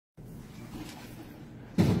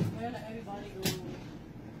let everybody go.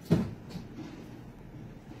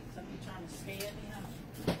 Somebody trying to scare me, huh?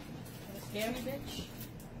 Trying to scare me, bitch?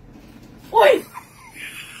 Oi!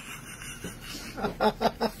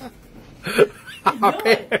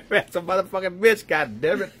 That's a motherfucking bitch, god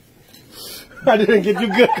damn it. I didn't get you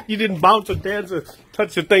good. You didn't bounce or dance or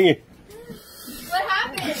touch your thingy. What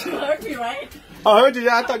happened? You heard me, right? I heard you.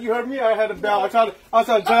 Yeah, I thought you heard me. I had a bell. I was trying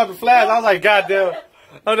to turn off the flash. I was like, god damn.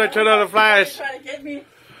 I was like, turn on the flash. Trying to get me.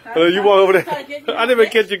 You walk over there. I didn't even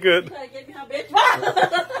catch you good. Trying to get me, huh,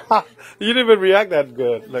 bitch? You didn't even react that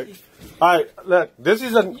good. Like, all right, look. This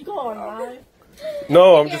is a. You go on live.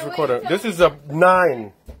 No, I'm just recording. This is a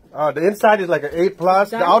 9. The inside is like an 8+.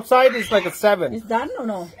 The outside is like a 7. It's done or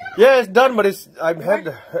no? Yeah, it's done, but I've had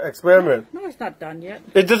the experiment. No, it's not done yet.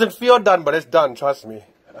 It doesn't feel done, but it's done. Trust me.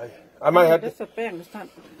 I might have That's a bang. It's not.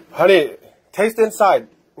 Honey, taste the inside.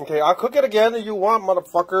 Okay, I'll cook it again if you want,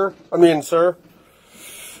 motherfucker. I mean, sir.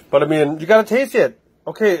 But I mean, you gotta taste it.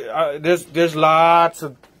 Okay, there's lots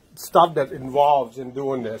of stuff that involves in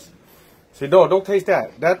doing this. See, no, don't taste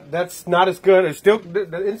that. That's not as good. It's still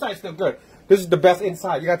the inside's still good. This is the best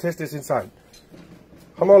inside. You gotta taste this inside.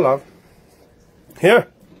 Come on, love. Here,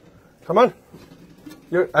 come on.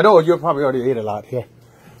 I know you probably already ate a lot. Here,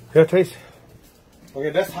 taste. Okay,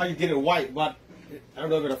 that's how you get it white, but I don't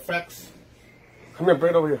know if it affects. Come here,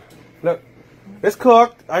 bring it over here. Look, it's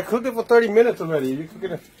cooked. I cooked it for 30 minutes already. You cook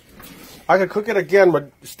it. I can cook it again,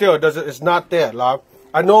 but still, it's not there, love.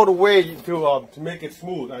 I know the way to make it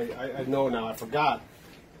smooth. I know now. I forgot.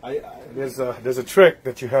 There's a trick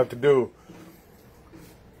that you have to do.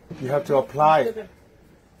 You have to apply it.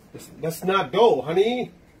 That's not dough,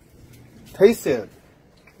 honey. Taste it.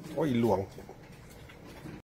 Oh, you long.